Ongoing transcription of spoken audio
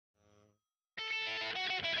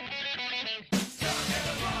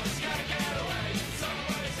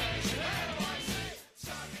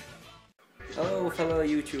fellow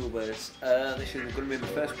YouTubers, this is going to be my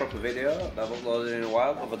first proper video that I've uploaded in a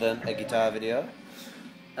while, other than a guitar video.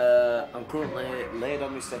 I'm currently laid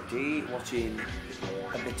on my settee watching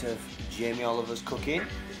a bit of Jamie Oliver's cooking,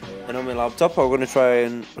 and on my laptop I'm going to try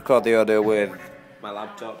and record the audio with my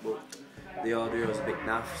laptop, but the audio is a bit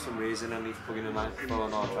naff for some reason. I need to plug in a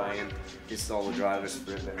microphone or try and install the drivers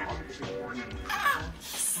for it.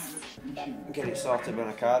 Get it sorted when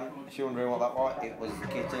I can. If you're wondering what that was, it was the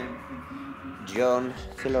kitten. John.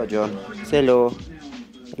 Say hello, John. Say hello.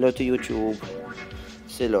 Hello to YouTube.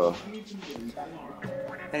 Say hello.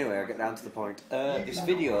 Anyway, I'll get down to the point. This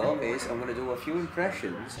video is, I'm going to do a few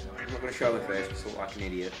impressions. I'm not going to show my face because I look like an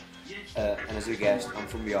idiot. And as you guessed, I'm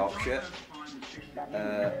from Yorkshire.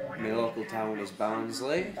 My local town is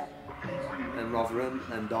Barnsley, and Rotherham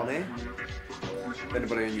and Donny. If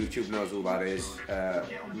anybody on YouTube knows who that is,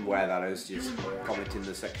 where that is, just comment in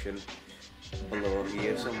the section below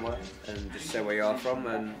here somewhere and just say where you're from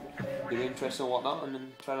and your interests and whatnot, and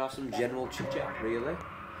then try and have some general chit chat really.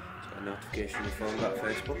 Just got a notification on the phone about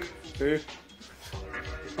Facebook.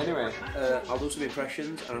 Anyway, I'll do some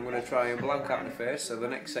impressions and I'm going to try and blank out my face, so the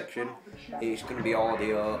next section is going to be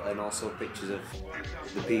audio and also pictures of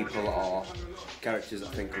the people or characters I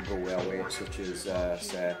think will go well with, such as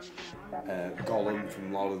say Gollum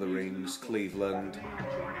from Lord of the Rings, Cleveland,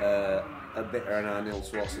 a bit of an Arnold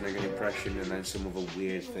Schwarzenegger impression, and then some other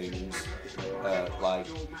weird things like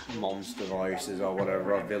monster voices or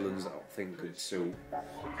whatever, or villains that I think could suit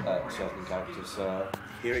certain characters. So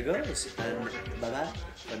here it goes, and bye bye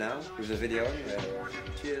for now with the video anyway.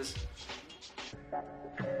 Cheers.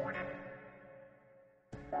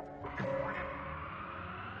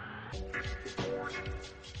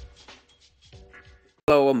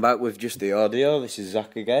 Hello, I'm back with just the audio. This is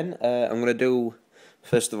Zach again. I'm going to do,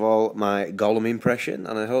 first of all, my Gollum impression,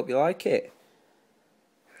 and I hope you like it.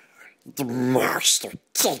 The master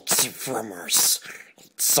takes it from us.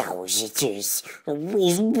 It's ours it is.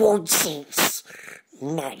 We won't cease.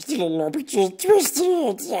 Nice little bitches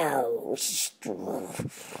twisted it.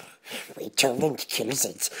 We told them to kill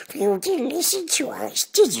us. You didn't listen to us,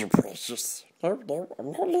 did you, precious? No,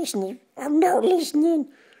 I'm not listening. I'm not listening.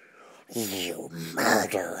 You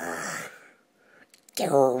murderer.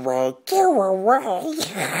 Go away, go away.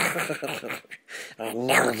 I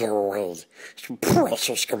know your ways. Some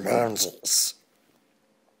precious commands.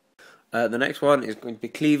 The next one is going to be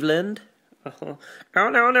Cleveland. Oh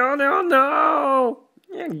no.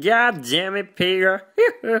 God damn it, Peter.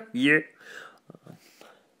 Yeah.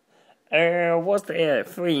 What's the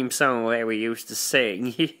theme song that we used to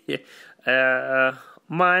sing?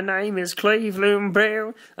 My name is Cleveland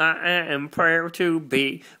Brown. I am proud to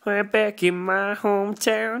be right back in my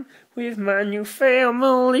hometown with my new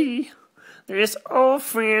family. There's old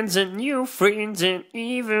friends and new friends and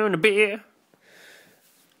even a beer.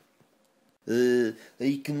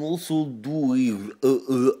 I can also do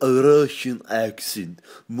a Russian accent,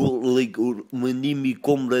 more like my name is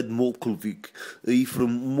Comrade Mokovic. I'm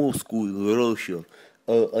from Moscow, Russia.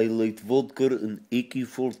 I like vodka and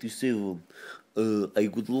AK-47. I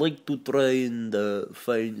would like to try and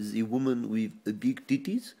find a woman with big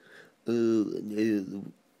titties.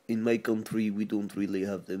 In my country, we don't really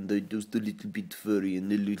have them. They're just a little bit furry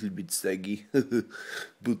and a little bit saggy.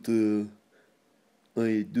 But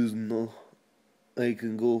I do know I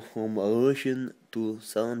can go from Russian to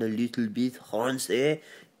sound a little bit français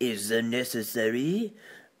if necessary.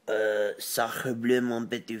 Sacrebleu mon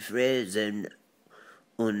petit frère and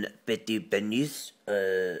un petit pénis.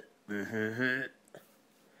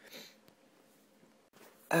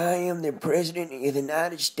 I am the President of the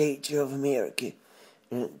United States of America.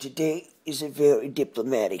 Today is a very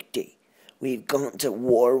diplomatic day. We've gone to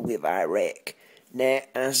war with Iraq. Now,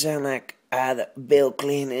 I sound like either Bill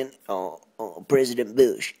Clinton or President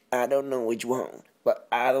Bush. I don't know which one, but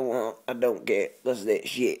either one, I don't care. That's that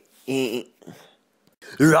shit.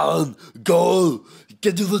 Run! Go!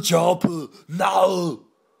 Get to the chopper! Now!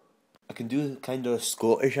 I can do kind of a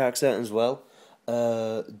Scottish accent as well,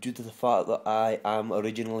 due to the fact that I am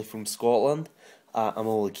originally from Scotland. I'm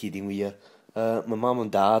only kidding with you. My mum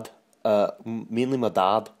and dad, mainly my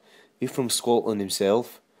dad, he's from Scotland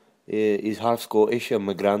himself. He's half Scottish, and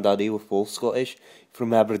my granddaddy was both Scottish,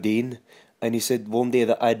 from Aberdeen. And he said one day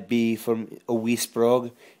that I'd be from a wee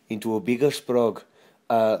sprog into a bigger sprog.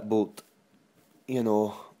 But, you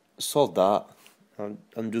know, sod that.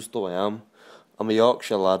 I'm just who I am. I'm a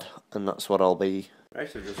Yorkshire lad, and that's what I'll be. Right,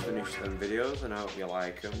 so I've just finished them videos, and I hope you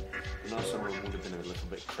like them. I know some of them would have been a little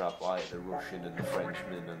bit crap, like the Russian and the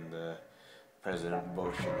Frenchman and the President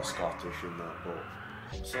Bush and the Scottish and that, but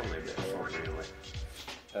it's only a bit of fun, really.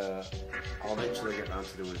 I'll eventually get round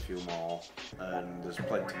to doing a few more, and there's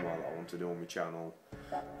plenty more that I want to do on my channel.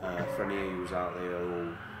 For any of you out there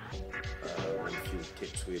who want a few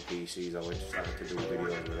tips with PCs, I'll start to do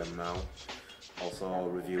videos with them now. Also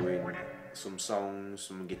reviewing some songs,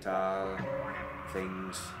 some guitar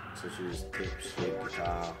things, such as tips with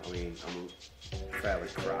guitar. I mean, I'm fairly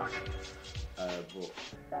crap, but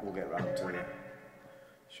we'll get round to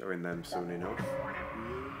showing them soon enough.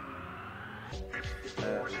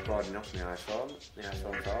 Recording off my iPhone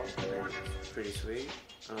 12, it's pretty sweet.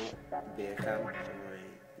 Oh, beer can.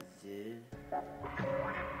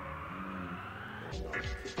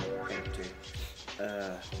 Empty.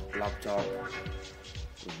 Laptop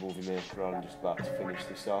with Movie Maker on, just about to finish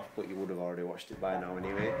this off, but you would have already watched it by now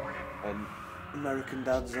anyway. And American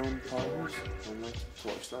Dad's on pause. I'm waiting to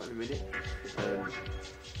watch that in a minute.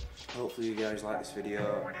 Hopefully you guys like this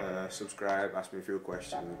video. Subscribe, ask me a few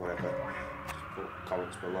questions, whatever. Just put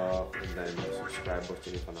comments below, and then the subscribe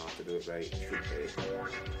button if I know how to do it right. It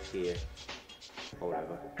should be here or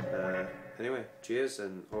whatever. Anyway, cheers,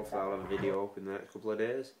 and hopefully I'll have a video up in the next couple of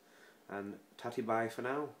days. And tatty bye for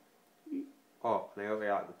now. Oh, and I hope you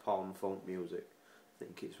like the porn funk music. I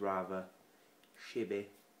think it's rather shibby.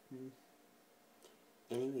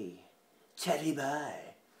 Anyway, tatty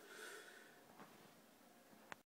bye.